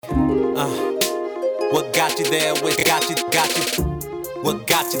What got you there with What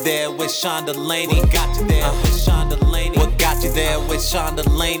got you there with Sean Delaney? Got you there with Sean Delaney. What got you there with Sean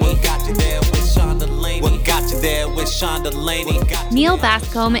Delaney? What got you there with Sean Delaney? What got you there with Sean Delaney? Neil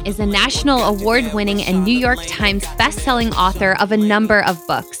Bascomb is a national award-winning and New York Times best-selling author of a number of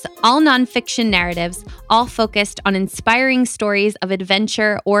books, all nonfiction narratives, all focused on inspiring stories of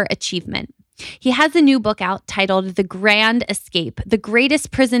adventure or achievement. He has a new book out titled The Grand Escape, the greatest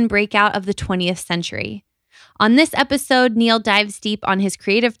prison breakout of the 20th century. On this episode, Neil dives deep on his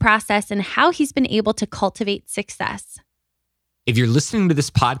creative process and how he's been able to cultivate success. If you're listening to this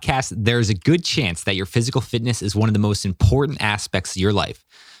podcast, there's a good chance that your physical fitness is one of the most important aspects of your life.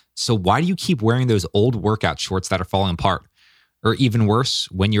 So why do you keep wearing those old workout shorts that are falling apart? Or even worse,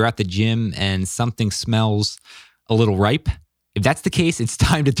 when you're at the gym and something smells a little ripe? If that's the case, it's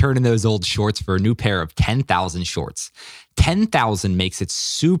time to turn in those old shorts for a new pair of 10,000 shorts. 10,000 makes it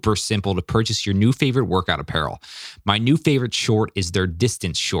super simple to purchase your new favorite workout apparel. My new favorite short is their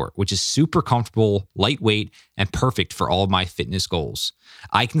Distance short, which is super comfortable, lightweight, and perfect for all of my fitness goals.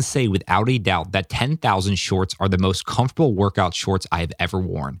 I can say without a doubt that 10,000 shorts are the most comfortable workout shorts I have ever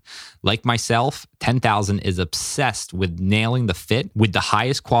worn. Like myself, 10,000 is obsessed with nailing the fit with the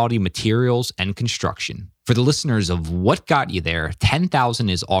highest quality materials and construction. For the listeners of What Got You There, 10,000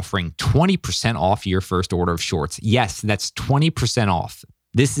 is offering 20% off your first order of shorts. Yes, that's 20% off.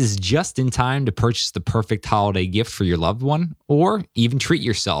 This is just in time to purchase the perfect holiday gift for your loved one, or even treat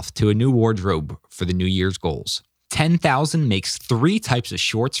yourself to a new wardrobe for the New Year's goals. 10,000 makes 3 types of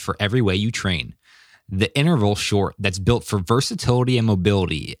shorts for every way you train. The interval short that's built for versatility and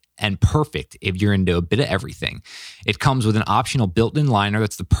mobility, and perfect if you're into a bit of everything. It comes with an optional built-in liner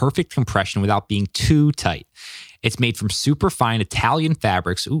that's the perfect compression without being too tight. It's made from super fine Italian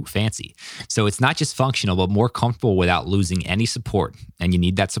fabrics, ooh, fancy. So it's not just functional, but more comfortable without losing any support, and you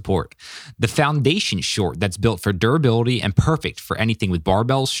need that support. The foundation short that's built for durability and perfect for anything with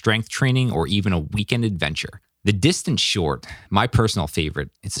barbells, strength training, or even a weekend adventure. The Distance short, my personal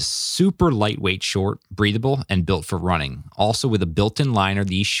favorite, it's a super lightweight short, breathable, and built for running. Also with a built-in liner,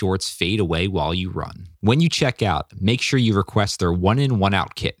 these shorts fade away while you run. When you check out, make sure you request their one-in,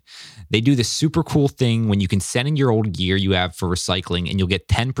 one-out kit. They do this super cool thing when you can send in your old gear you have for recycling and you'll get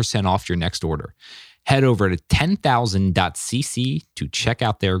 10% off your next order. Head over to 10,000.cc to check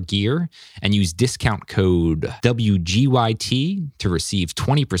out their gear and use discount code WGYT to receive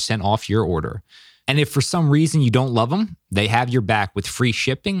 20% off your order. And if for some reason you don't love them, they have your back with free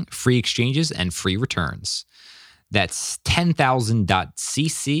shipping, free exchanges, and free returns. That's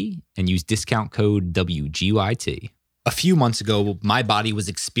 10,000.cc and use discount code WGYT. A few months ago, my body was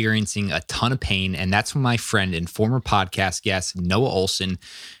experiencing a ton of pain, and that's when my friend and former podcast guest, Noah Olson,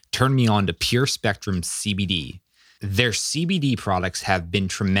 turned me on to Pure Spectrum CBD. Their CBD products have been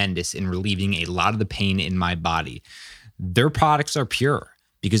tremendous in relieving a lot of the pain in my body. Their products are pure,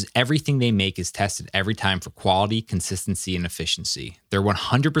 because everything they make is tested every time for quality, consistency, and efficiency. They're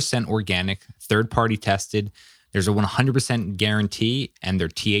 100% organic, third-party tested. There's a 100% guarantee, and they're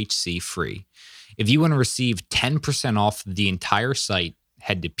THC-free. If you want to receive 10% off the entire site,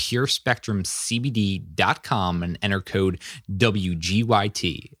 head to purespectrumcbd.com and enter code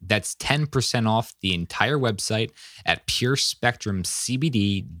WGYT. That's 10% off the entire website at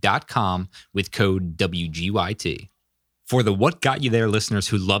purespectrumcbd.com with code WGYT. For the What Got You There listeners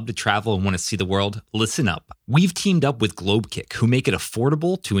who love to travel and want to see the world, listen up. We've teamed up with Globekick, who make it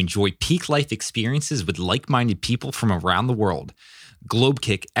affordable to enjoy peak life experiences with like-minded people from around the world.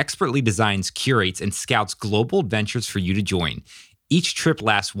 Globekick expertly designs, curates, and scouts global adventures for you to join. Each trip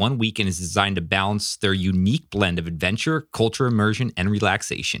lasts 1 week and is designed to balance their unique blend of adventure, culture immersion, and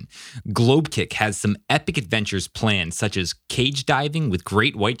relaxation. Globekick has some epic adventures planned, such as cage diving with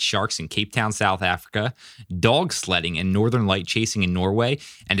great white sharks in Cape Town, South Africa, dog sledding and northern light chasing in Norway,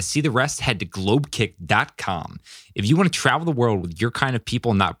 and to see the rest, head to globekick.com. If you want to travel the world with your kind of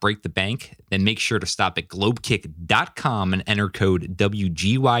people and not break the bank, then make sure to stop at globekick.com and enter code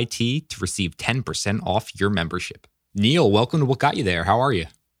WGYT to receive 10% off your membership. Neil, welcome to What Got You There. How are you?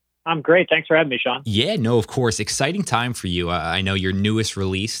 I'm great. Thanks for having me, Sean. Yeah, no, of course. Exciting time for you. I know your newest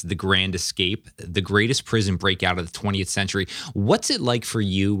release, The Grand Escape, the greatest prison breakout of the 20th century. What's it like for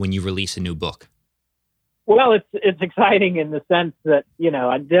you when you release a new book? Well, it's exciting in the sense that,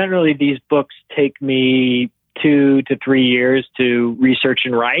 generally these books take me 2 to 3 years to research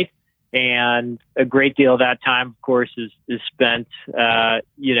and write. And a great deal of that time, of course, is spent,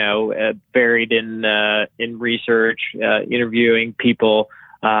 buried in research, interviewing people,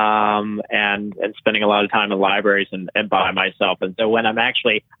 and spending a lot of time in libraries and by myself. And so when I'm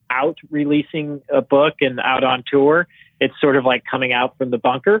actually out releasing a book and out on tour, it's sort of like coming out from the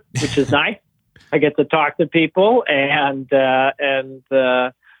bunker, which is nice. I get to talk to people and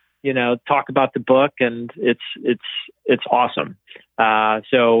talk about the book, and it's awesome.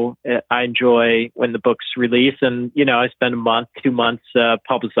 So I enjoy when the book's released, and I spend a month, 2 months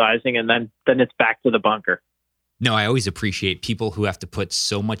publicizing, and then it's back to the bunker. No, I always appreciate people who have to put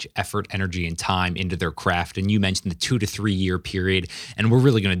so much effort, energy, and time into their craft. And you mentioned the 2 to 3 year period. And we're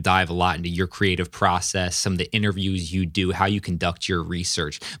really going to dive a lot into your creative process, some of the interviews you do, how you conduct your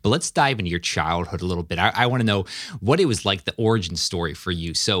research. But let's dive into your childhood a little bit. I want to know what it was like, the origin story for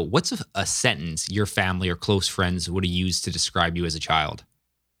you. So what's a sentence your family or close friends would have used to describe you as a child?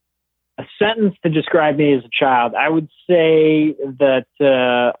 A sentence to describe me as a child, I would say that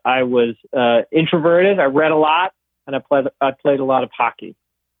I was introverted. I read a lot, and I played a lot of hockey.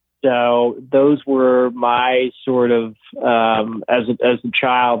 So those were my sort of as a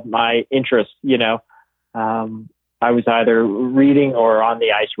child, my interests. I was either reading or on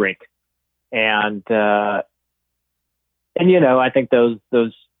the ice rink, and I think those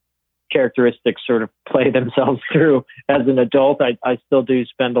characteristics sort of play themselves through as an adult. I still do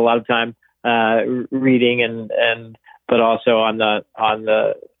spend a lot of time reading but also on the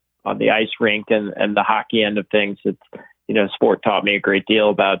ice rink and the hockey end of things. It's sport taught me a great deal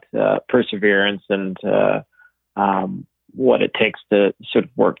about perseverance and what it takes to sort of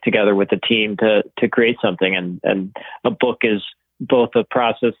work together with a team to create something. And a book is both a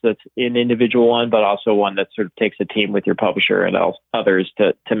process that's an individual one, but also one that sort of takes a team with your publisher and others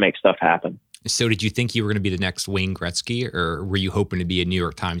to make stuff happen. So did you think you were going to be the next Wayne Gretzky, or were you hoping to be a New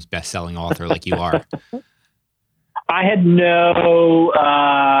York Times bestselling author like you are? I had no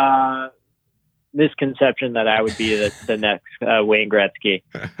misconception that I would be the next Wayne Gretzky.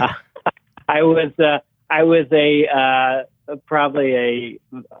 I was probably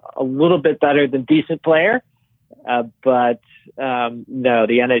a little bit better than decent player. But no,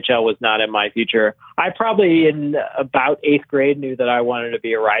 the NHL was not in my future. I probably in about 8th grade knew that I wanted to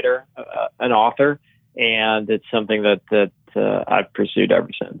be a writer, an author, and it's something that I've pursued ever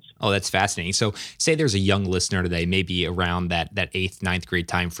since. Oh, that's fascinating. So say there's a young listener today, maybe around that 8th, 9th grade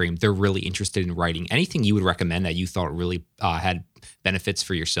time frame. They're really interested in writing. Anything you would recommend that you thought really had benefits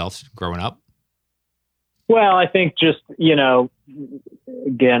for yourself growing up? Well, I think just, again,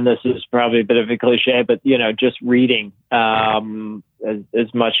 this is probably a bit of a cliche, but, just reading as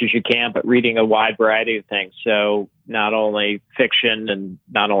much as you can, but reading a wide variety of things. So not only fiction and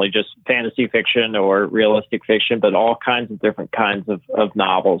not only just fantasy fiction or realistic fiction, but all kinds of different kinds of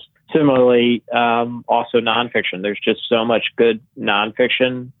novels. Similarly, also nonfiction. There's just so much good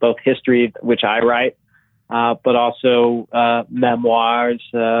nonfiction, both history, which I write, but also memoirs.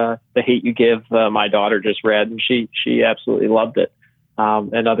 The Hate U Give, my daughter just read, and she absolutely loved it,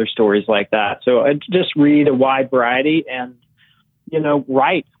 and other stories like that. So I just read a wide variety and,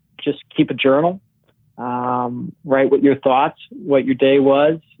 write. Just keep a journal. Write what your thoughts, what your day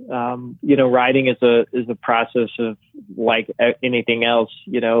was. Writing is a process of, like anything else,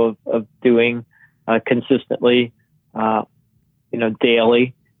 of doing consistently,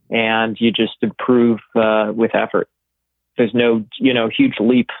 daily. And you just improve with effort. There's no, huge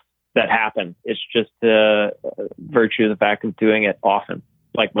leap that happen. It's just virtue of the fact of doing it often,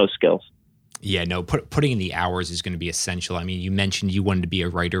 like most skills. Yeah, no, putting in the hours is going to be essential. I mean, you mentioned you wanted to be a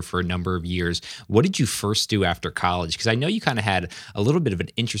writer for a number of years. What did you first do after college? Because I know you kind of had a little bit of an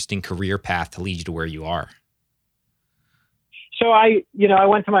interesting career path to lead you to where you are. So I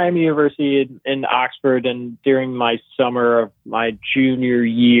went to Miami University in Oxford, and during my summer of my junior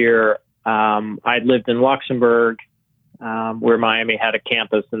year, I'd lived in Luxembourg, where Miami had a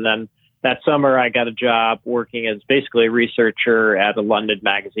campus. And then that summer I got a job working as basically a researcher at a London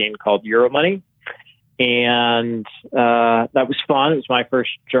magazine called Euromoney. And that was fun. It was my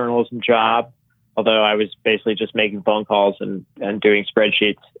first journalism job, although I was basically just making phone calls and doing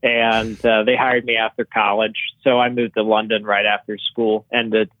spreadsheets. And they hired me after college. So I moved to London right after school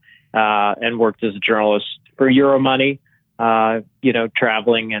ended and worked as a journalist for Euromoney,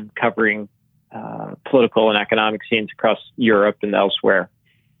 traveling and covering political and economic scenes across Europe and elsewhere.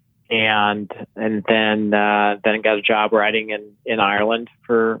 And then got a job writing in Ireland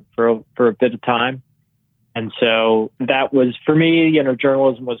for a bit of time. And so that was, for me,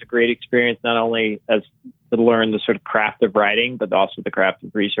 journalism was a great experience, not only as to learn the sort of craft of writing, but also the craft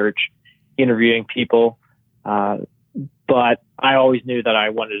of research, interviewing people. But I always knew that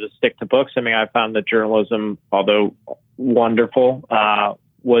I wanted to stick to books. I mean, I found that journalism, although wonderful,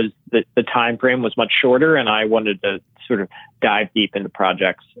 was the time frame was much shorter, and I wanted to sort of dive deep into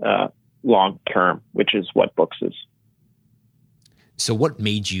projects long term, which is what books is. So what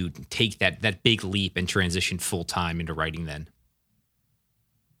made you take that big leap and transition full time into writing then?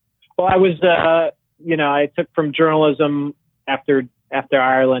 Well, I was, I took from journalism after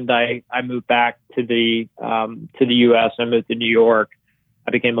Ireland. I moved back to the U.S. I moved to New York.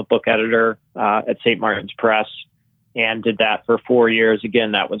 I became a book editor at St. Martin's Press and did that for 4 years.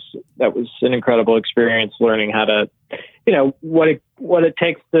 Again, that was an incredible experience, learning how to, what it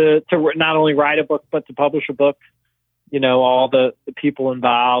takes to not only write a book but to publish a book. All the people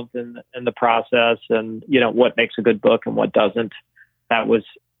involved in the process, and what makes a good book and what doesn't. That was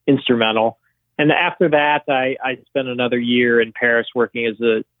instrumental. And after that, I spent another year in Paris working as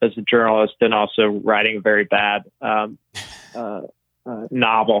a journalist and also writing a very bad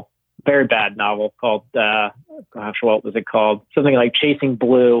novel, called what was it called? Something like Chasing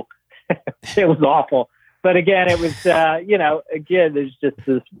Blue. It was awful, but again, it was there's just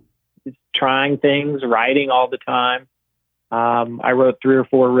this trying things, writing all the time. I wrote 3 or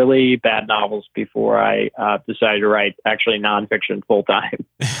 4 really bad novels before I decided to write actually nonfiction full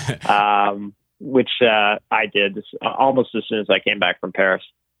time, which I did almost as soon as I came back from Paris.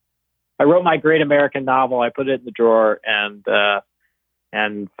 I wrote my great American novel. I put it in the drawer and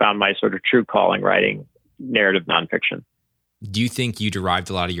found my sort of true calling, writing narrative nonfiction. Do you think you derived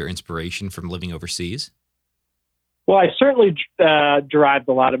a lot of your inspiration from living overseas? Well, I certainly derived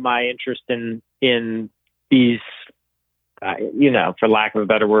a lot of my interest in these, for lack of a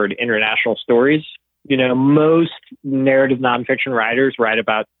better word, international stories. Most narrative nonfiction writers write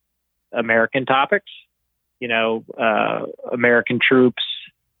about American topics, American troops,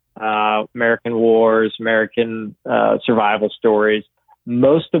 American wars, American survival stories.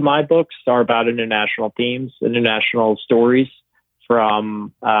 Most of my books are about international themes, international stories,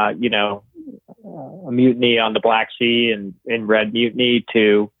 from, a mutiny on the Black Sea and in Red Mutiny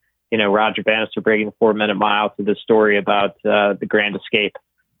to, Roger Bannister breaking the 4-minute mile, to the story about the Grand Escape,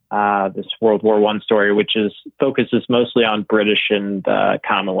 this World War I story, which focuses mostly on British and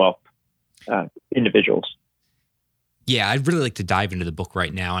Commonwealth individuals. Yeah, I'd really like to dive into the book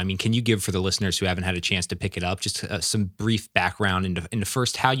right now. I mean, can you give, for the listeners who haven't had a chance to pick it up, just some brief background into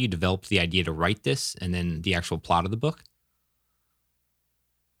first how you developed the idea to write this and then the actual plot of the book?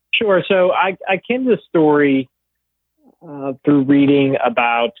 Sure. So I came to the story through reading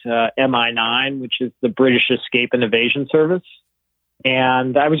about MI9, which is the British Escape and Evasion Service.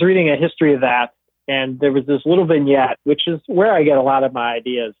 And I was reading a history of that, and there was this little vignette, which is where I get a lot of my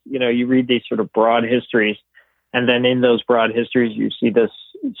ideas. You read these sort of broad histories, and then in those broad histories, you see this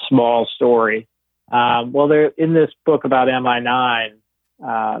small story. There in this book about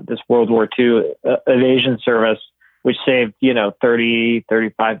MI9, this World War II evasion service, which saved,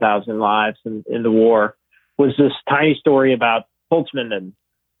 35,000 lives in the war, was this tiny story about Holzminden,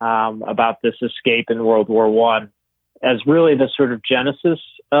 about this escape in World War I, as really the sort of genesis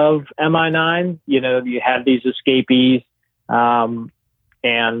of MI9. You had these escapees,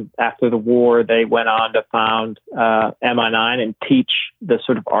 and after the war, they went on to found MI9 and teach the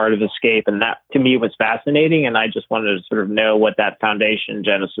sort of art of escape. And that, to me, was fascinating. And I just wanted to sort of know what that foundation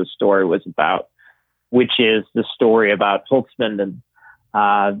genesis story was about, which is the story about Holzminden,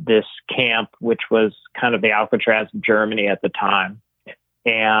 this camp, which was kind of the Alcatraz of Germany at the time.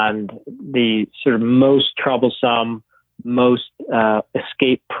 And the sort of most troublesome, most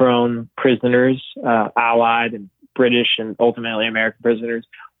escape-prone prisoners, Allied and British and ultimately American prisoners,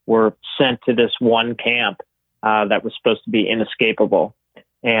 were sent to this one camp that was supposed to be inescapable.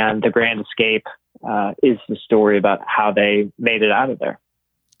 And the Grand Escape is the story about how they made it out of there.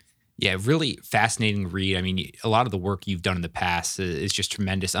 Yeah, really fascinating read. I mean, a lot of the work you've done in the past is just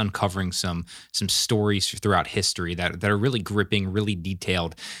tremendous, uncovering some stories throughout history that are really gripping, really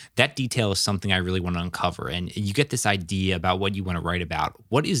detailed. That detail is something I really want to uncover. And you get this idea about what you want to write about.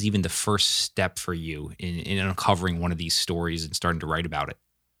 What is even the first step for you in uncovering one of these stories and starting to write about it?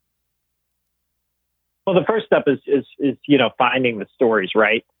 Well, the first step is finding the stories,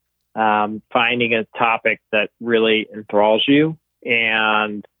 right? Finding a topic that really enthralls you.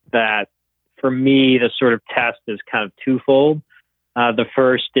 And that, for me, the sort of test is kind of twofold. The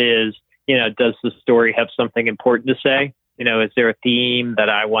first is, does the story have something important to say? Is there a theme that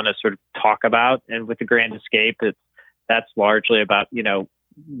I want to sort of talk about? And with the Grand Escape, that's largely about,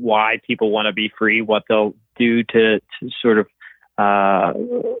 why people want to be free, what they'll do to sort of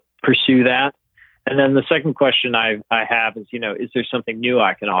pursue that. And then the second question I have is, is there something new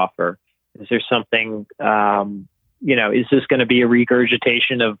I can offer? Is there something, is this going to be a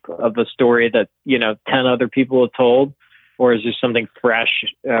regurgitation of a story that, 10 other people have told? Or is there something fresh,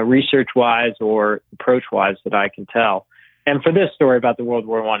 research-wise or approach-wise that I can tell? And for this story about the World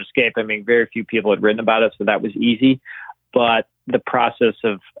War I escape, I mean, very few people had written about it, so that was easy. But the process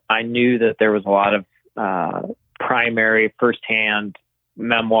of, I knew that there was a lot of primary firsthand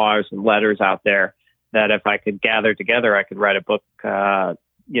memoirs and letters out there that if I could gather together, I could write a book, that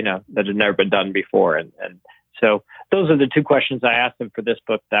had never been done before. And so those are the two questions I asked him for this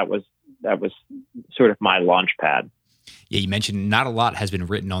book. That was sort of my launch pad. Yeah, you mentioned not a lot has been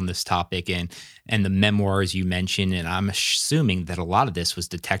written on this topic and the memoirs you mentioned, and I'm assuming that a lot of this was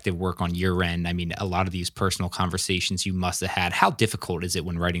detective work on your end. I mean, a lot of these personal conversations you must have had. How difficult is it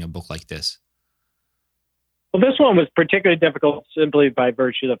when writing a book like this? Well, this one was particularly difficult simply by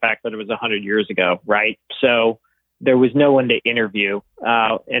virtue of the fact that it was 100 years ago, right? So there was no one to interview.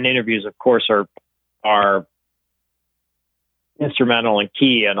 And interviews, of course, are instrumental and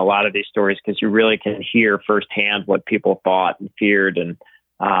key in a lot of these stories because you really can hear firsthand what people thought and feared and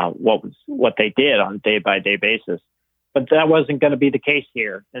what they did on a day-by-day basis. But that wasn't going to be the case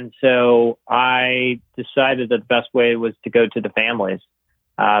here. And so I decided that the best way was to go to the families.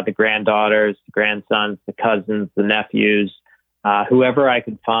 The granddaughters, the grandsons, the cousins, the nephews, whoever I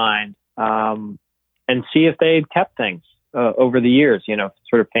could find, and see if they'd kept things over the years,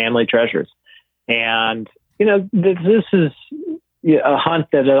 sort of family treasures. And, this is a hunt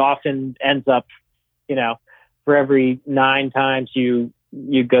that it often ends up, for every 9 times you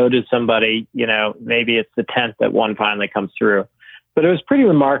go to somebody, maybe it's the 10th that one finally comes through. But it was pretty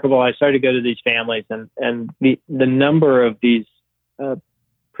remarkable. I started to go to these families and the number of these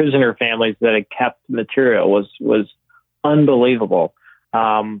prisoner families that had kept material was unbelievable.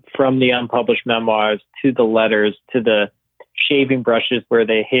 From the unpublished memoirs to the letters to the shaving brushes where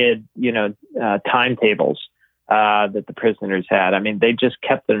they hid, timetables that the prisoners had. I mean, they just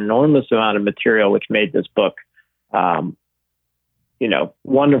kept an enormous amount of material, which made this book,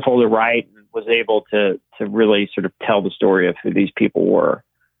 wonderful to write and was able to really sort of tell the story of who these people were.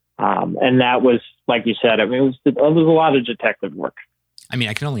 And that was, like you said, I mean, it was a lot of detective work. I mean,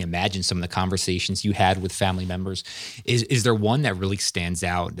 I can only imagine some of the conversations you had with family members. Is there one that really stands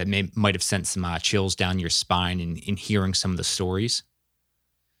out that might have sent some chills down your spine in hearing some of the stories?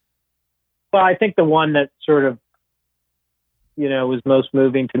 Well, I think the one that sort of, was most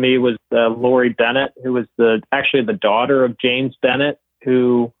moving to me was Lori Bennett, who was actually the daughter of James Bennett,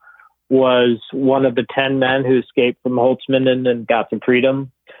 who was one of the 10 men who escaped from Holzminden and got to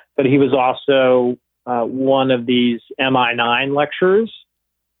freedom. But he was also one of these MI9 lecturers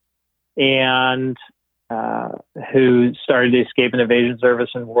and who started the Escape and Evasion Service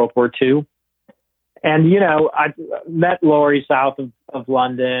in World War II. And, I met Lori south of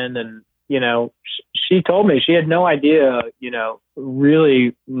London and, she told me she had no idea,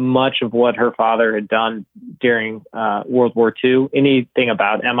 really much of what her father had done during World War II, anything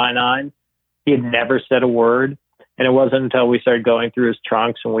about MI9. He had never said a word. And it wasn't until we started going through his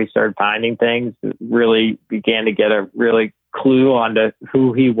trunks and we started finding things that really began to get a really clue onto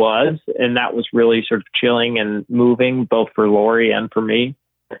who he was. And that was really sort of chilling and moving, both for Lori and for me.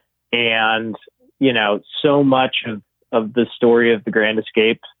 And, so much of the story of the Grand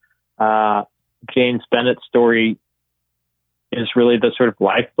Escape, James Bennett's story is really the sort of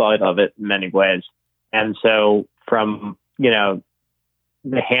lifeblood of it in many ways. And so from, the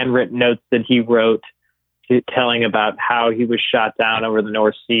handwritten notes that he wrote, telling about how he was shot down over the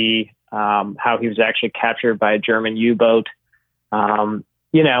North Sea, how he was actually captured by a German U-boat, and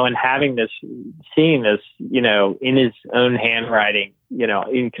seeing this, in his own handwriting,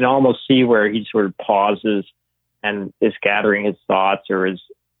 you can almost see where he sort of pauses and is gathering his thoughts or is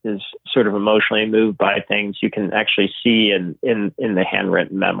sort of emotionally moved by things you can actually see in the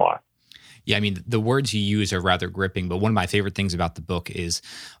handwritten memoir. Yeah, I mean, the words you use are rather gripping, but one of my favorite things about the book is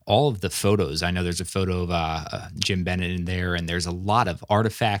all of the photos. I know there's a photo of Jim Bennett in there, and there's a lot of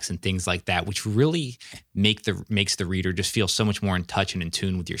artifacts and things like that, which really makes the reader just feel so much more in touch and in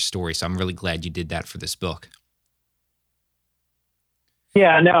tune with your story. So I'm really glad you did that for this book.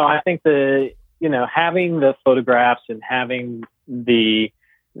 Yeah, no, I think having the photographs and having the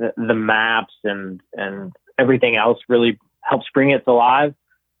maps and everything else really helps bring it to life.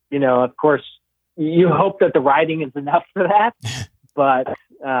 Of course, you hope that the writing is enough for that, but,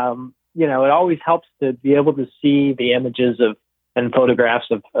 it always helps to be able to see the images and photographs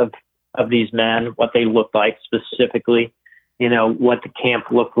of these men, what they looked like specifically, what the camp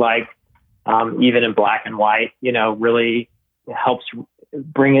looked like, even in black and white, really helps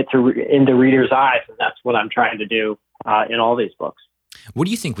bring it into readers' eyes. And that's what I'm trying to do in all these books. What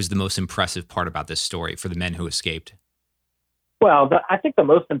do you think was the most impressive part about this story for the men who escaped? Well, I think the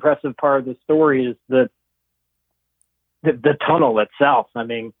most impressive part of the story is the tunnel itself. I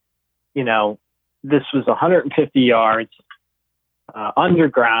mean, this was 150 yards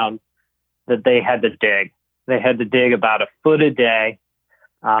underground that they had to dig. They had to dig about a foot a day.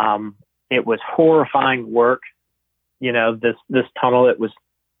 It was horrifying work. This tunnel, it was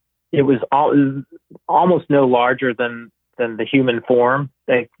almost no larger than the human form.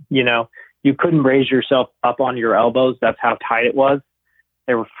 You couldn't raise yourself up on your elbows. That's how tight it was.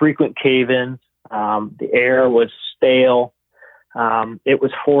 There were frequent cave-ins. The air was stale. It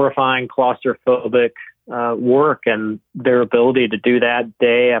was horrifying, claustrophobic work, and their ability to do that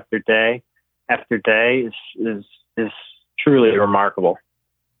day after day after day is truly remarkable.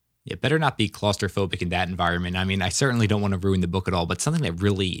 It better not be claustrophobic in that environment. I mean, I certainly don't want to ruin the book at all, but something that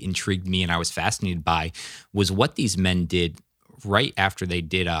really intrigued me and I was fascinated by was what these men did right after they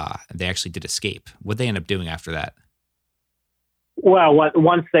actually did escape. What they end up doing after that? Well,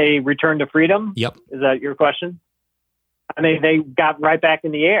 once they returned to freedom? Yep. Is that your question? I mean, they got right back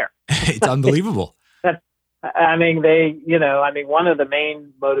in the air. It's unbelievable. One of the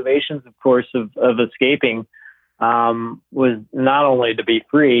main motivations, of course, of escaping was not only to be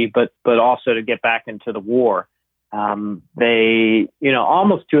free, but also to get back into the war. They,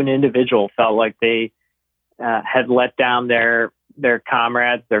 almost to an individual, felt like they had let down their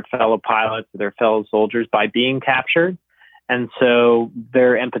comrades, their fellow pilots, their fellow soldiers by being captured. And so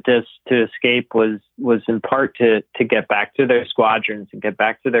their impetus to escape was in part to get back to their squadrons and get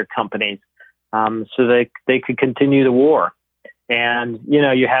back to their companies, so they could continue the war. And,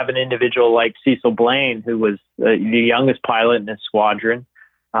 you have an individual like Cecil Blaine, who was the youngest pilot in his squadron.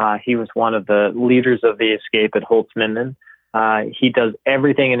 He was one of the leaders of the escape at Holzminden. He does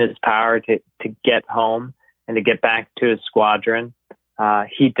everything in his power to get home and to get back to his squadron.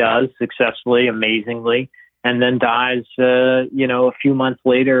 He does successfully, amazingly, and then dies, a few months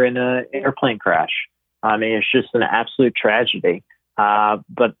later in an airplane crash. I mean, it's just an absolute tragedy.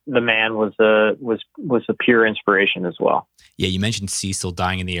 But the man was a pure inspiration as well. Yeah, you mentioned Cecil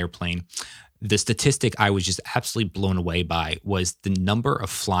dying in the airplane. The statistic I was just absolutely blown away by was the number of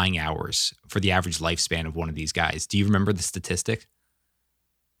flying hours for the average lifespan of one of these guys. Do you remember the statistic?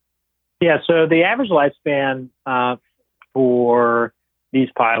 Yeah, so the average lifespan for these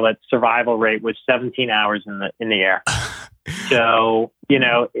pilots, survival rate was 17 hours in the air. So,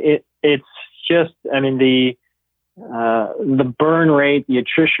 it's just, I mean, the burn rate, the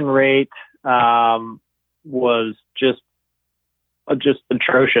attrition rate was just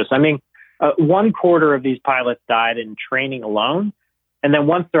atrocious. I mean, 1/4 of these pilots died in training alone. And then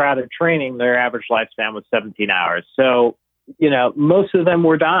once they're out of training, their average lifespan was 17 hours. So, most of them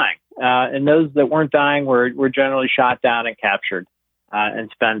were dying. And those that weren't dying were generally shot down and captured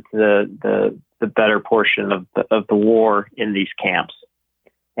and spent the better portion of the war in these camps.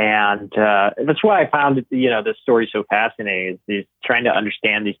 And that's why I found this story so fascinating, is trying to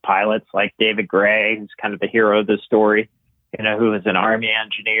understand these pilots like David Gray, who's kind of the hero of this story, who is an Army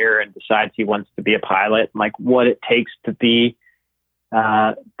engineer and decides he wants to be a pilot, and like what it takes to be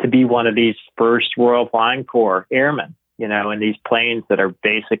one of these first Royal Flying Corps airmen, in these planes that are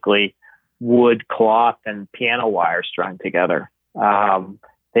basically wood, cloth, and piano wire strung together.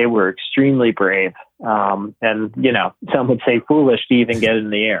 They were extremely brave, and some would say foolish to even get in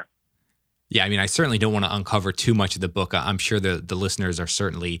the air. Yeah, I mean, I certainly don't want to uncover too much of the book. I'm sure the listeners are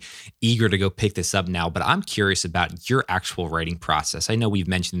certainly eager to go pick this up now, but I'm curious about your actual writing process. I know we've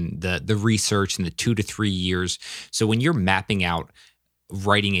mentioned the research and the 2 to 3 years. So when you're mapping out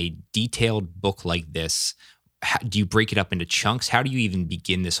writing a detailed book like this, do you break it up into chunks? How do you even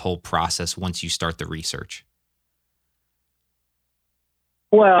begin this whole process once you start the research?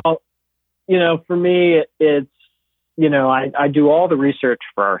 Well, for me, it's, I do all the research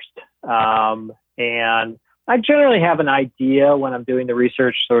first. And I generally have an idea when I'm doing the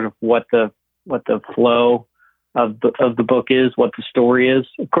research, sort of what the flow of the book is, what the story is.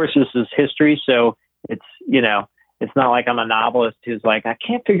 Of course, this is history, so it's not like I'm a novelist who's like, I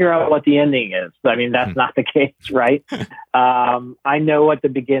can't figure out what the ending is. I mean, that's not the case, right? I know what the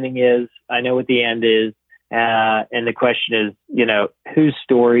beginning is. I know what the end is. And the question is, whose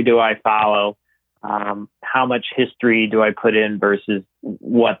story do I follow? How much history do I put in versus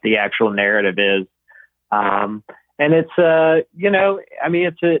what the actual narrative is? And it's,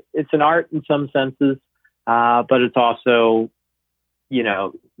 it's an art in some senses, but it's also,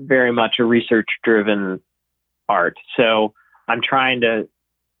 very much a research-driven art. So I'm trying to,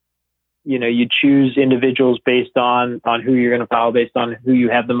 you choose individuals based on who you're going to follow, based on who you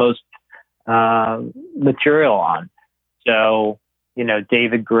have the most material on. So,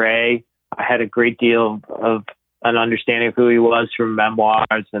 David Gray, I had a great deal of an understanding of who he was from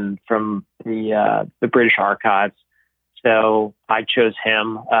memoirs and from the British archives. So I chose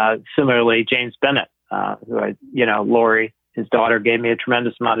him. Similarly, James Bennett, who Lori, his daughter, gave me a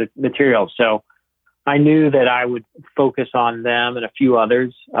tremendous amount of material. So I knew that I would focus on them and a few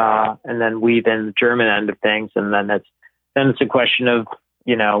others, and then weave in the German end of things. And then it's a question of,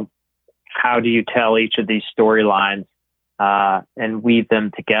 how do you tell each of these storylines and weave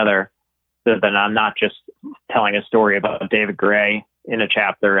them together so that I'm not just telling a story about David Gray in a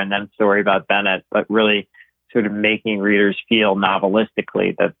chapter and then a story about Bennett, but really sort of making readers feel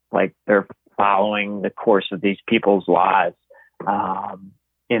novelistically that like they're following the course of these people's lives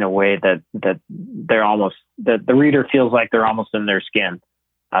in a way that they're almost, that the reader feels like they're almost in their skin,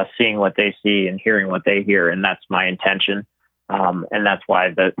 seeing what they see and hearing what they hear. And that's my intention. And that's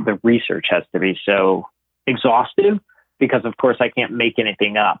why the research has to be so exhaustive, because of course I can't make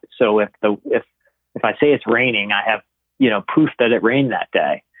anything up. So if I say it's raining, I have, proof that it rained that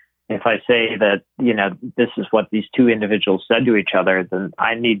day. If I say that, this is what these two individuals said to each other, then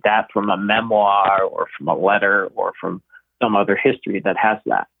I need that from a memoir or from a letter or from some other history that has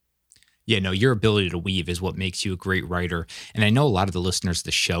that. Yeah, no, your ability to weave is what makes you a great writer. And I know a lot of the listeners of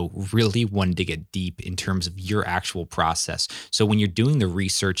the show really wanted to get deep in terms of your actual process. So when you're doing the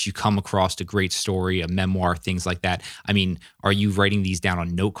research, you come across a great story, a memoir, things like that. I mean, are you writing these down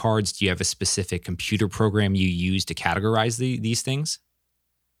on note cards? Do you have a specific computer program you use to categorize these things?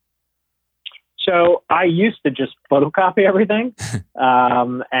 So I used to just photocopy everything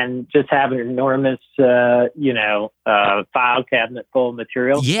and just have an enormous, file cabinet full of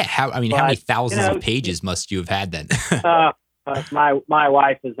material. Yeah. How many thousands of pages must you have had then? My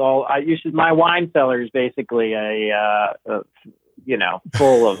wife is all, my wine cellar is basically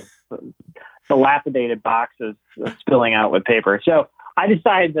full of dilapidated boxes spilling out with paper. So I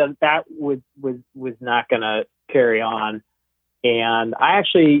decided that was not going to carry on. And I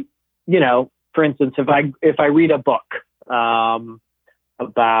actually, for instance, if I read a book about,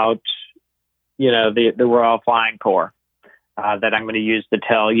 the Royal Flying Corps that I'm going to use to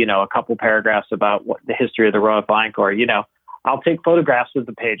tell, a couple paragraphs about what the history of the Royal Flying Corps, I'll take photographs of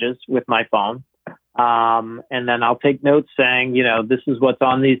the pages with my phone, and then I'll take notes saying, this is what's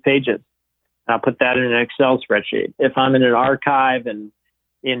on these pages. And I'll put that in an Excel spreadsheet. If I'm in an archive in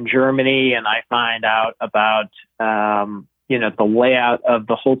Germany and I find out about, the layout of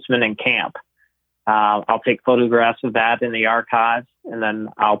the Holtzmann camp, I'll take photographs of that in the archives, and then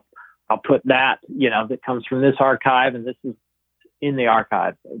I'll put that, that comes from this archive, and this is in the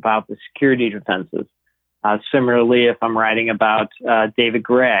archive about the security defenses. Similarly, if I'm writing about David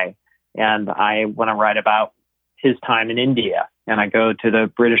Gray, and I want to write about his time in India, and I go to the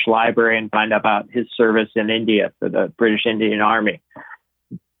British Library and find out about his service in India for the British Indian Army,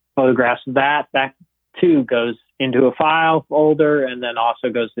 photographs of that too goes into a file folder, and then also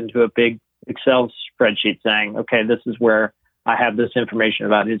goes into a big Excel spreadsheet saying, okay, this is where I have this information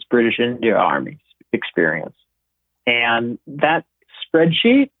about his British India Army experience. And that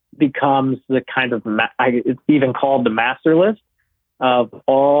spreadsheet becomes the kind of, it's even called the master list of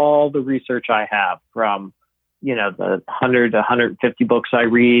all the research I have from, the 100 to 150 books I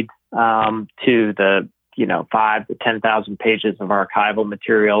read, to the, 5 to 10,000 pages of archival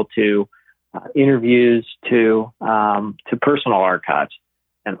material, to interviews, to personal archives.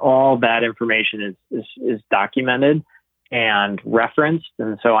 And all that information is documented and referenced.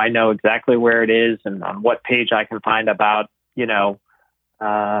 And so I know exactly where it is and on what page I can find about,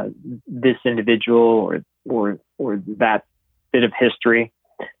 this individual or that bit of history.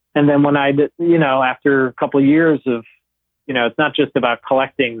 And then when after a couple of years of, it's not just about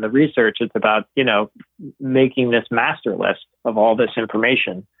collecting the research, it's about, making this master list of all this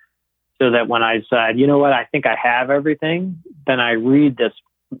information so that when I decide, I think I have everything, then I read this,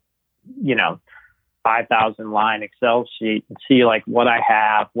 5,000 line Excel sheet and see like what I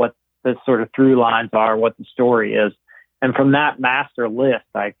have, what the sort of through lines are, what the story is. And from that master list,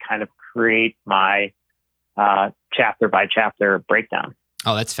 I kind of create my chapter by chapter breakdown.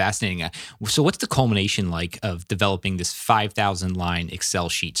 Oh, that's fascinating. So what's the culmination like of developing this 5,000 line Excel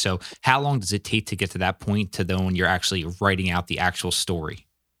sheet? So how long does it take to get to that point to when you're actually writing out the actual story?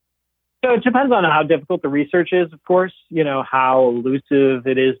 So it depends on how difficult the research is, of course, how elusive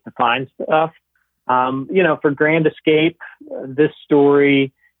it is to find stuff. For Grand Escape, this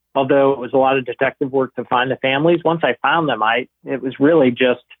story, although it was a lot of detective work to find the families, once I found them, it was really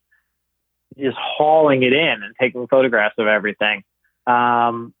just hauling it in and taking photographs of everything.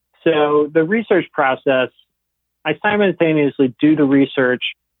 So the research process, I simultaneously do the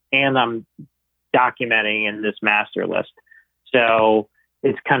research and I'm documenting in this master list. So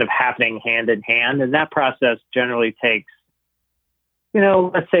it's kind of happening hand in hand. And that process generally takes,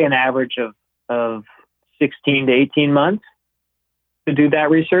 let's say an average of 16 to 18 months to do that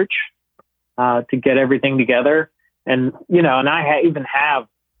research, to get everything together. And, and I even have,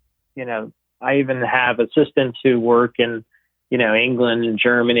 I even have assistants who work in, England and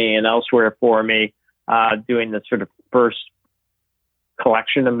Germany and elsewhere for me, doing the sort of first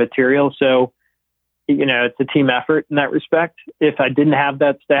collection of material. So, it's a team effort in that respect. If I didn't have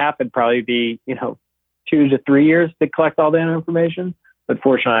that staff, it'd probably be, 2 to 3 years to collect all that information. But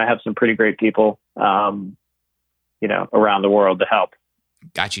fortunately, I have some pretty great people, around the world to help.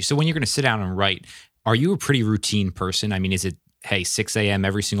 Got you. So when you're going to sit down and write, are you a pretty routine person? I mean, is it, hey, 6 a.m.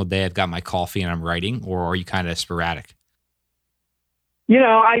 every single day, I've got my coffee and I'm writing, or are you kind of sporadic?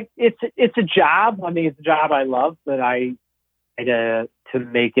 It's a job. I mean, it's a job I love, but I try to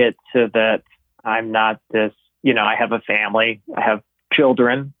make it so that I'm not this, I have a family, I have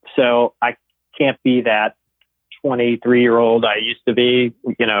children, so I can't be that 23-year-old I used to be,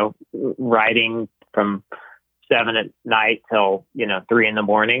 writing from 7 at night till, 3 in the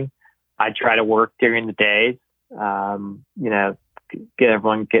morning. I try to work during the days, get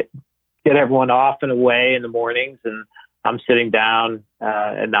everyone off and away in the mornings. And I'm sitting down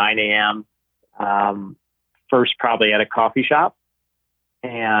at 9 a.m. First, probably at a coffee shop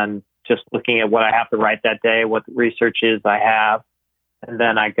and just looking at what I have to write that day, what the research is I have. And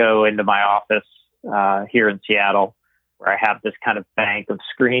then I go into my office here in Seattle, where I have this kind of bank of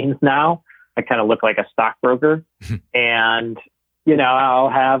screens now. I kind of look like a stockbroker. And, I'll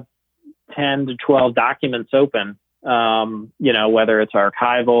have 10 to 12 documents open, whether it's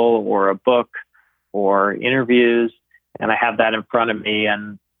archival or a book or interviews. And I have that in front of me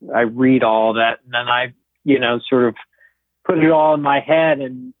and I read all that. And then I, sort of put it all in my head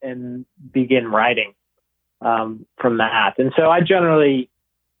and begin writing from that. And so I generally,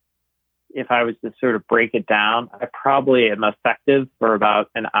 if I was to sort of break it down, I probably am effective for about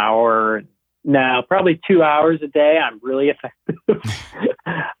an hour. No, probably 2 hours a day. I'm really effective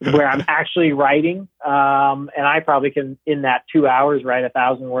where I'm actually writing. And I probably can, in that 2 hours, write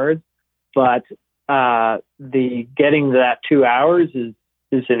 1,000 words. But the getting that 2 hours is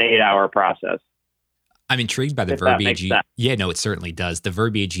an 8-hour process. I'm intrigued by the verbiage. Yeah, no, it certainly does. The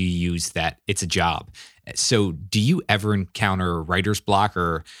verbiage you use, that it's a job. So do you ever encounter writer's block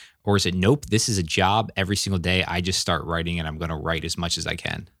or is it, nope, this is a job every single day. I just start writing and I'm going to write as much as I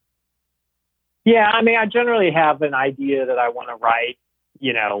can? Yeah, I mean, I generally have an idea that I want to write,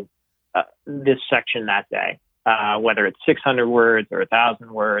 this section that day, whether it's 600 words or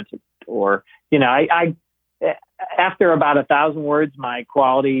 1,000 words or, I after about 1,000 words, my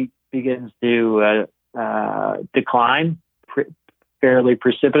quality begins to decline fairly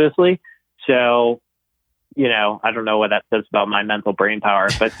precipitously. So, I don't know what that says about my mental brain power,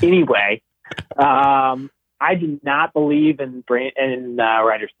 but anyway, I do not believe in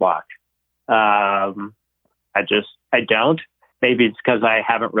writer's block. I don't. Maybe it's because I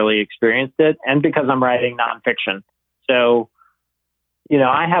haven't really experienced it and because I'm writing nonfiction. So,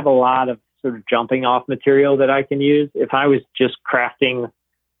 I have a lot of sort of jumping off material that I can use. If I was just crafting,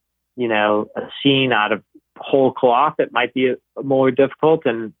 a scene out of whole cloth, it might be more difficult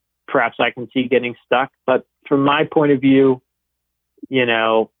and perhaps I can see getting stuck. But from my point of view,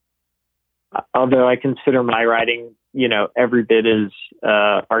 although I consider my writing, every bit as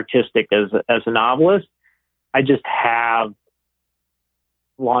artistic as a novelist, I just have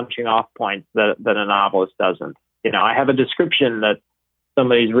launching off points that a novelist doesn't. I have a description that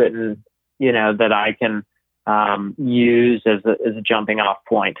somebody's written, that I can use as a jumping off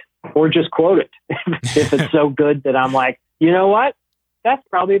point, or just quote it if it's so good that I'm like, you know what? That's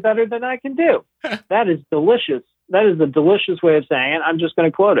probably better than I can do. That is delicious. That is a delicious way of saying it. I'm just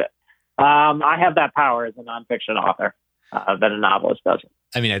going to quote it. I have that power as a nonfiction author that a novelist doesn't.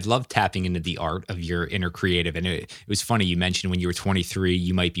 I mean, I'd love tapping into the art of your inner creative. And it was funny, you mentioned when you were 23,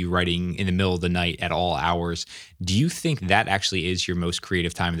 you might be writing in the middle of the night at all hours. Do you think that actually is your most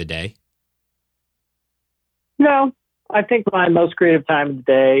creative time of the day? No, I think my most creative time of the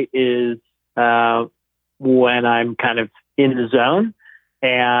day is when I'm kind of in the zone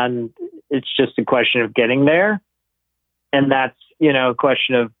and it's just a question of getting there. And that's, a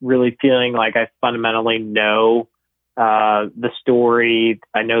question of really feeling like I fundamentally know the story.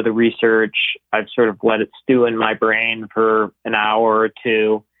 I know the research. I've sort of let it stew in my brain for an hour or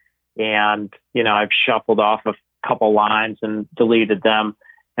two. And, I've shuffled off a couple lines and deleted them.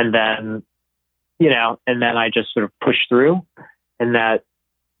 And then, and then I just sort of push through. And that,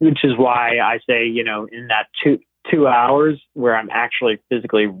 which is why I say, in that two hours where I'm actually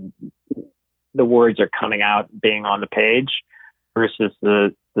physically, the words are coming out, being on the page, versus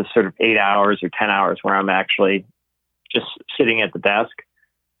the sort of 8 hours or 10 hours where I'm actually just sitting at the desk,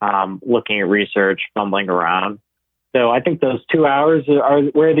 looking at research, fumbling around. So I think those 2 hours are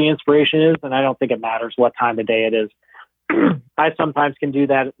where the inspiration is. And I don't think it matters what time of day it is. I sometimes can do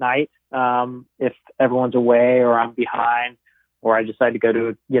that at night. if everyone's away or I'm behind, or I decide to go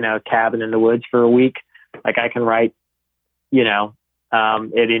to a cabin in the woods for a week, like I can write, at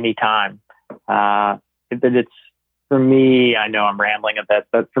any time. But it's, for me, I know I'm rambling a bit,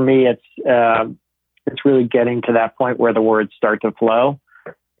 but for me, it's really getting to that point where the words start to flow,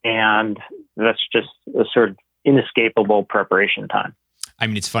 and that's just a sort of inescapable preparation time. I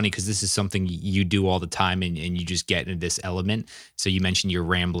mean, it's funny because this is something you do all the time, and you just get into this element. So you mentioned you're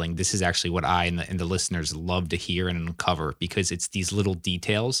rambling. This is actually what I and the listeners love to hear and uncover, because it's these little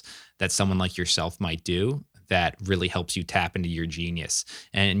details that someone like yourself might do that really helps you tap into your genius.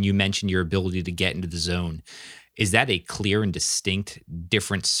 And you mentioned your ability to get into the zone. Is that a clear and distinct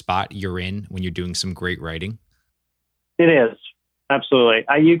different spot you're in when you're doing some great writing? It is. Absolutely.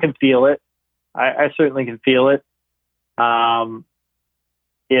 You can feel it. I certainly can feel it.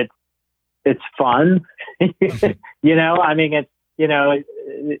 It's fun. I mean,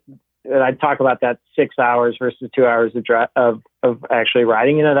 I talk about that 6 hours versus 2 hours of actually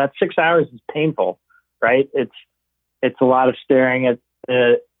writing. That 6 hours is painful, right? It's a lot of staring at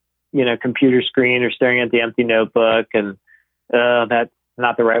the, computer screen, or staring at the empty notebook, and that's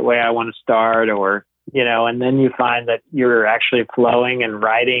not the right way I want to start, or, and then you find that you're actually flowing and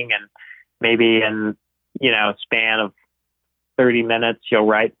writing, and maybe in, a span of 30 minutes, you'll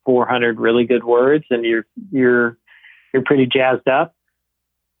write 400 really good words, and you're pretty jazzed up.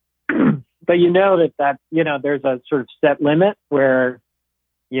 But that there's a sort of set limit where,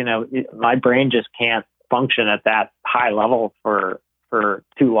 my brain just can't function at that high level for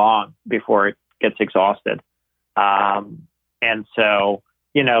too long before it gets exhausted. And so,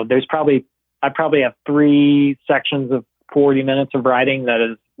 I probably have 3 sections of 40 minutes of writing that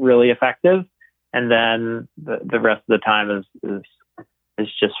is really effective. And then the rest of the time is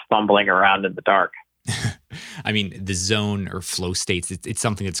just fumbling around in the dark. I mean, the zone or flow states, it's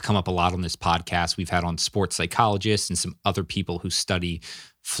something that's come up a lot on this podcast. We've had on sports psychologists and some other people who study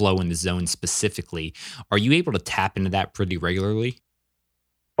flow in the zone specifically. Are you able to tap into that pretty regularly?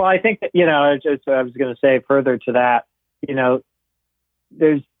 Well, I think that, I was going to say further to that,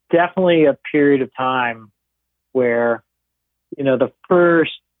 there's definitely a period of time where, the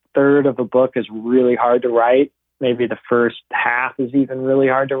first third of a book is really hard to write. Maybe the first half is even really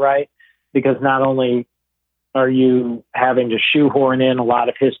hard to write, because not only are you having to shoehorn in a lot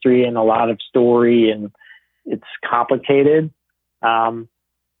of history and a lot of story, and it's complicated,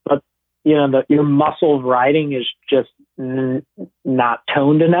 but your muscle of writing is just not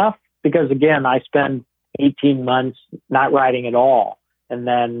toned enough, because again, I spend 18 months not writing at all, and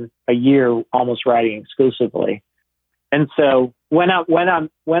then a year almost writing exclusively. And so when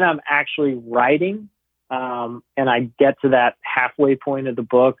I'm actually writing, and I get to that halfway point of the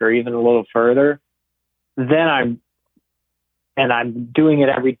book, or even a little further, then I'm doing it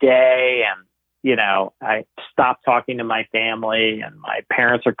every day, and I stop talking to my family, and my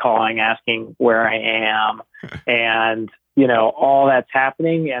parents are calling, asking where I am, and all that's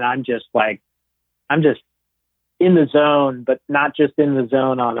happening, and I'm just in the zone, but not just in the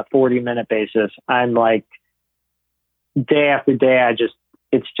zone on a 40-minute basis. I'm like, day after day,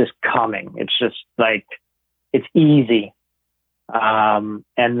 it's just coming. It's just like, it's easy. And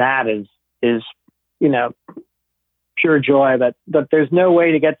that is pure joy, but there's no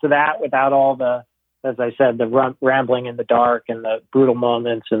way to get to that without all the, as I said, the rambling in the dark, and the brutal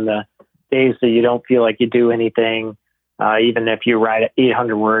moments, and the days that you don't feel like you do anything. Even if you write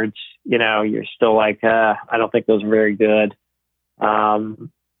 800 words, you're still like, I don't think those are very good.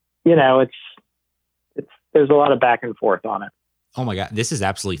 There's a lot of back and forth on it. Oh my God, this is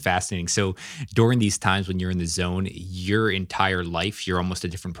absolutely fascinating. So during these times when you're in the zone, your entire life, you're almost a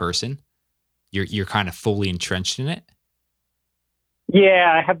different person. You're kind of fully entrenched in it.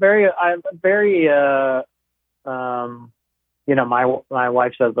 Yeah, I'm very, my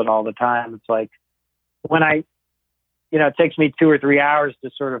wife says it all the time. It's like when it takes me 2 or 3 hours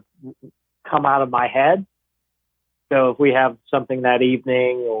to sort of come out of my head. So if we have something that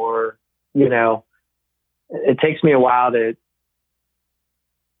evening, or, it takes me a while to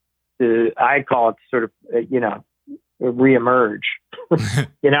I call it sort of, reemerge.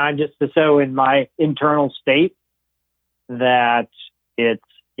 I'm just so in my internal state that it's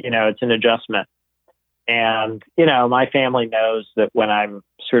an adjustment. And, my family knows that when I'm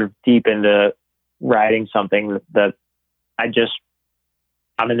sort of deep into writing something, that I'm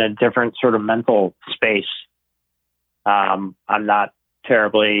in a different sort of mental space. I'm not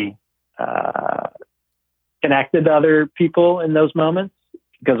terribly connected to other people in those moments,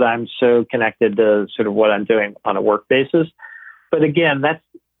 because I'm so connected to sort of what I'm doing on a work basis. But again, that's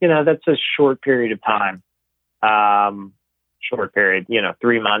a short period of time. short period,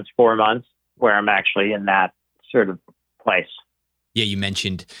 3 months, 4 months, where I'm actually in that sort of place. Yeah, you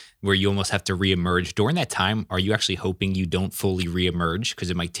mentioned where you almost have to reemerge. During that time, are you actually hoping you don't fully reemerge because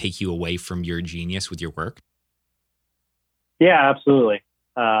it might take you away from your genius with your work? Yeah, absolutely.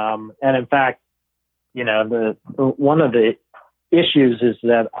 And in fact, one of the issues is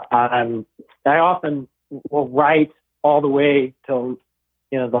that I often will write all the way till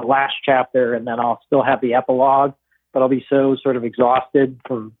the last chapter, and then I'll still have the epilogue, but I'll be so sort of exhausted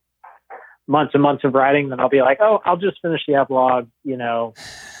from months and months of writing that I'll be like, oh, I'll just finish the epilogue, in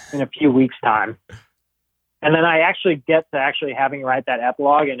a few weeks' time. And then I actually get to actually having to write that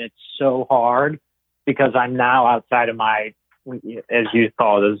epilogue, and it's so hard because I'm now outside of my, as you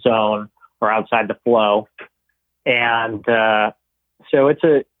call it, a zone, or outside the flow. And so it's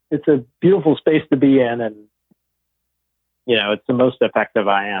a beautiful space to be in, and it's the most effective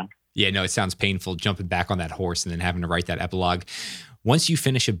I am. Yeah, no, it sounds painful jumping back on that horse and then having to write that epilogue. Once you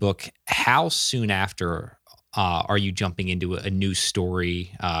finish a book, how soon after are you jumping into a new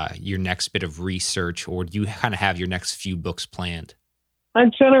story, your next bit of research, or do you kind of have your next few books planned? I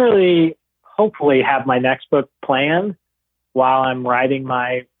generally, hopefully, have my next book planned while I'm writing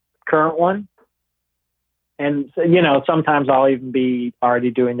my current one. And, sometimes I'll even be already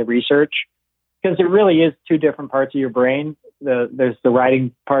doing the research, because it really is two different parts of your brain. There's the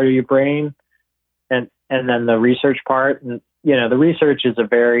writing part of your brain and then the research part. And, the research is a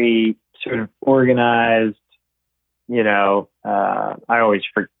very sort of organized, I always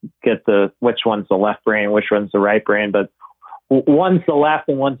forget which one's the left brain, which one's the right brain, but one's the left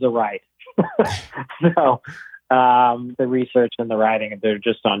and one's the right. So the research and the writing, they're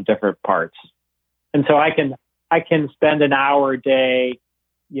just on different parts. And so I can spend an hour a day,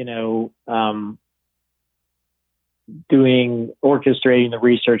 orchestrating the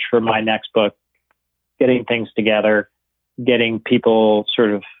research for my next book, getting things together, getting people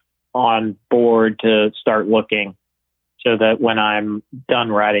sort of on board to start looking, so that when I'm done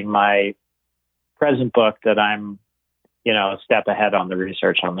writing my present book, that I'm, a step ahead on the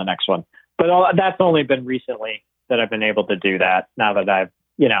research on the next one. But that's only been recently that I've been able to do that. Now that I've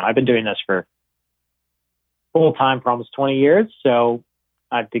been doing this for full time for almost 20 years. So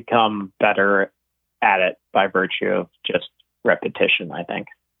I've become better at it by virtue of just repetition, I think.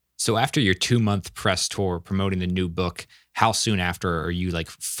 So after your 2-month press tour promoting the new book, how soon after are you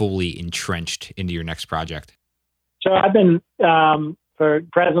fully entrenched into your next project? So I've been,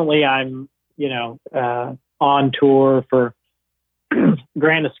 presently I'm, on tour for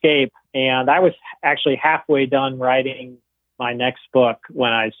Grand Escape, and I was actually halfway done writing my next book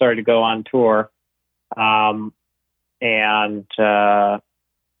when I started to go on tour. I'll,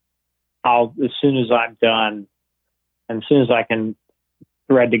 as soon as I'm done, and as soon as I can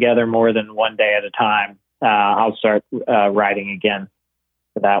thread together more than one day at a time, I'll start writing again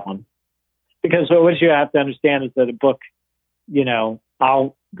for that one. Because what you have to understand is that a book,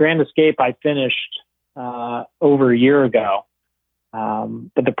 Grand Escape I finished over a year ago,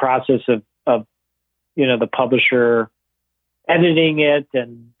 but the process of the publisher editing it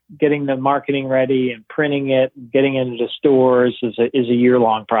and getting the marketing ready and printing it, and getting it into stores is a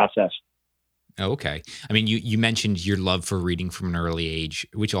year-long process. Okay. I mean, you mentioned your love for reading from an early age.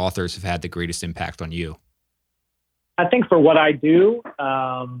 Which authors have had the greatest impact on you? I think for what I do,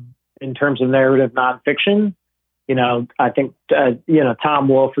 in terms of narrative nonfiction, I think, Tom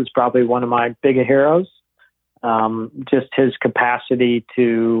Wolfe is probably one of my bigger heroes. Just his capacity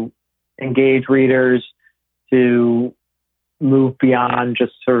to engage readers, to move beyond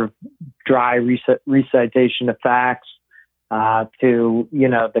just sort of dry recitation of facts, to,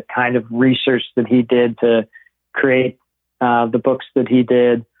 the kind of research that he did to create the books that he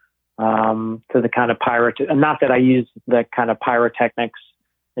did, to the kind of not that I use that kind of pyrotechnics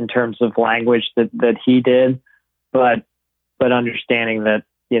in terms of language that he did, but understanding that,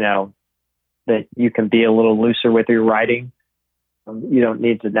 that you can be a little looser with your writing. You don't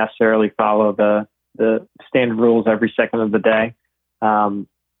need to necessarily follow the standard rules every second of the day.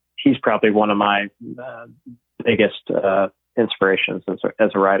 He's probably one of my biggest inspirations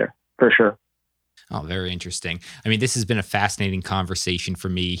as a writer, for sure. Oh, very interesting. I mean, this has been a fascinating conversation for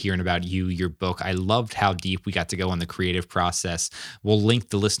me, hearing about you, your book. I loved how deep we got to go on the creative process. We'll link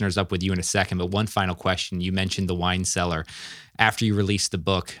the listeners up with you in a second, but one final question. You mentioned the wine cellar. After you release the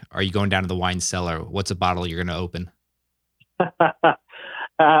book, are you going down to the wine cellar? What's a bottle you're going to open?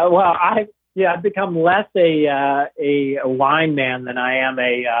 Well, I've become less a wine man than I am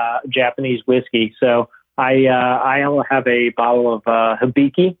a Japanese whiskey. So I only have a bottle of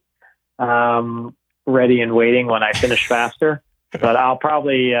Hibiki ready and waiting when I finish faster. But I'll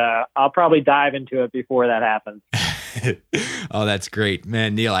probably dive into it before that happens. Oh, that's great,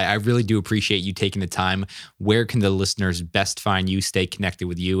 man. Neil, I really do appreciate you taking the time. Where can the listeners best find you, stay connected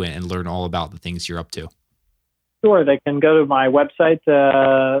with you, and learn all about the things you're up to? Sure. They can go to my website,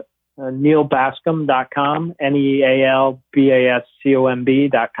 neilbascomb.com,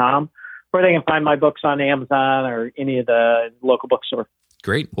 nealbascomb.com, or they can find my books on Amazon or any of the local bookstores.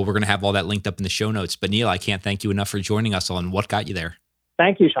 Great. Well, we're going to have all that linked up in the show notes. But Neil, I can't thank you enough for joining us on What Got You There.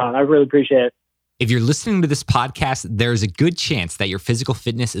 Thank you, Sean. I really appreciate it. If you're listening to this podcast, there's a good chance that your physical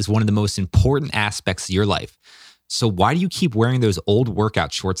fitness is one of the most important aspects of your life. So why do you keep wearing those old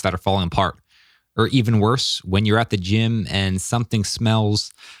workout shorts that are falling apart? Or even worse, when you're at the gym and something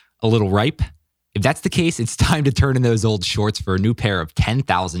smells a little ripe? If that's the case, it's time to turn in those old shorts for a new pair of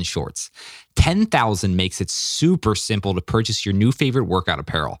 10,000 shorts. 10,000 makes it super simple to purchase your new favorite workout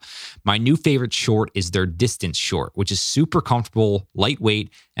apparel. My new favorite short is their Distance short, which is super comfortable,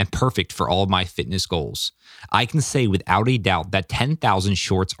 lightweight, and perfect for all of my fitness goals. I can say without a doubt that 10,000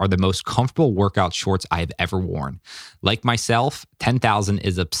 shorts are the most comfortable workout shorts I have ever worn. Like myself, 10,000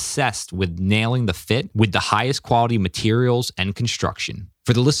 is obsessed with nailing the fit with the highest quality materials and construction.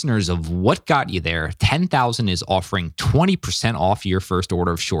 For the listeners of What Got You There, 10,000 is offering 20% off your first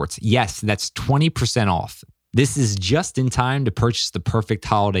order of shorts. Yes, that's 20% off. This is just in time to purchase the perfect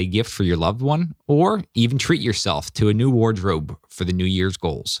holiday gift for your loved one, or even treat yourself to a new wardrobe for the New Year's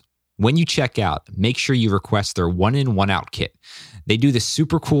goals. When you check out, make sure you request their 1-in, 1-out kit. They do this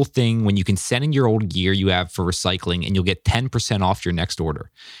super cool thing when you can send in your old gear you have for recycling and you'll get 10% off your next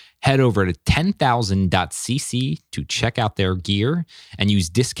order. Head over to 10,000.cc to check out their gear and use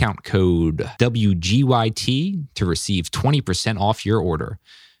discount code WGYT to receive 20% off your order.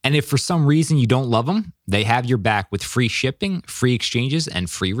 And if for some reason you don't love them, they have your back with free shipping, free exchanges, and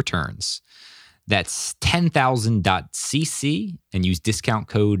free returns. That's 10,000.cc and use discount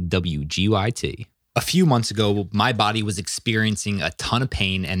code WGYT. A few months ago, my body was experiencing a ton of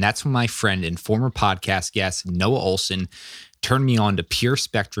pain, and that's when my friend and former podcast guest, Noah Olson, turned me on to Pure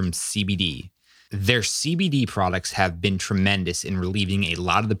Spectrum CBD. Their CBD products have been tremendous in relieving a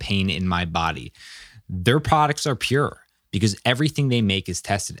lot of the pain in my body. Their products are pure because everything they make is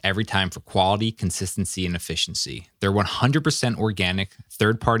tested every time for quality, consistency, and efficiency. They're 100% organic,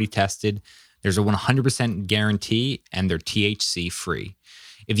 third-party tested. There's a 100% guarantee, and they're THC free.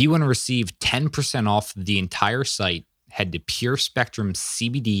 If you want to receive 10% off the entire site, head to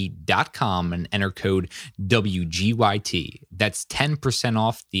purespectrumcbd.com and enter code WGYT. That's 10%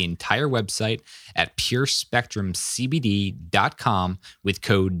 off the entire website at purespectrumcbd.com with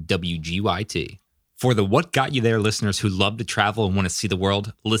code WGYT. For the What Got You There listeners who love to travel and want to see the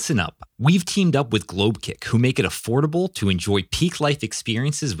world, listen up. We've teamed up with Globekick, who make it affordable to enjoy peak life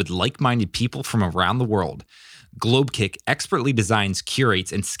experiences with like-minded people from around the world. Globekick expertly designs,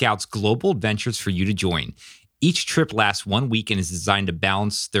 curates, and scouts global adventures for you to join. Each trip lasts 1 week and is designed to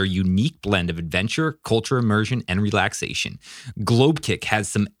balance their unique blend of adventure, culture immersion, and relaxation. Globekick has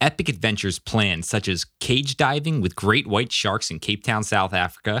some epic adventures planned, such as cage diving with great white sharks in Cape Town, South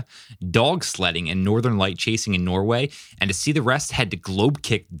Africa, dog sledding and northern light chasing in Norway, and to see the rest, head to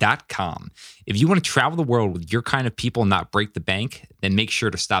globekick.com. If you want to travel the world with your kind of people and not break the bank, then make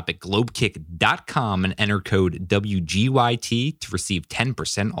sure to stop at globekick.com and enter code WGYT to receive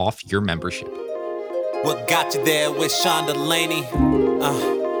 10% off your membership. What got you there with Sean Delaney?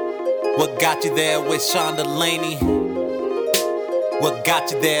 What got you there with Sean Delaney? What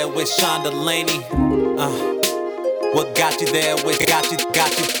got you there with Sean Delaney? What got you there with got you?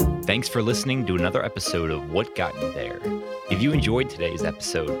 Thanks for listening to another episode of What Got You There. If you enjoyed today's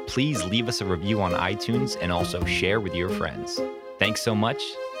episode, please leave us a review on iTunes and also share with your friends. Thanks so much.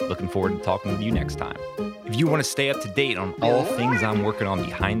 Looking forward to talking with you next time. If you want to stay up to date on all things I'm working on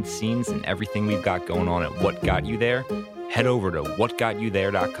behind the scenes and everything we've got going on at What Got You There, head over to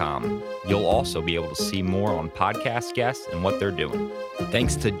whatgotyouthere.com. You'll also be able to see more on podcast guests and what they're doing.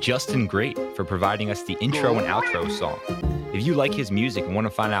 Thanks to Justin Great for providing us the intro and outro song. If you like his music and want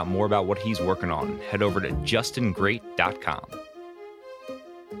to find out more about what he's working on, head over to justingreat.com.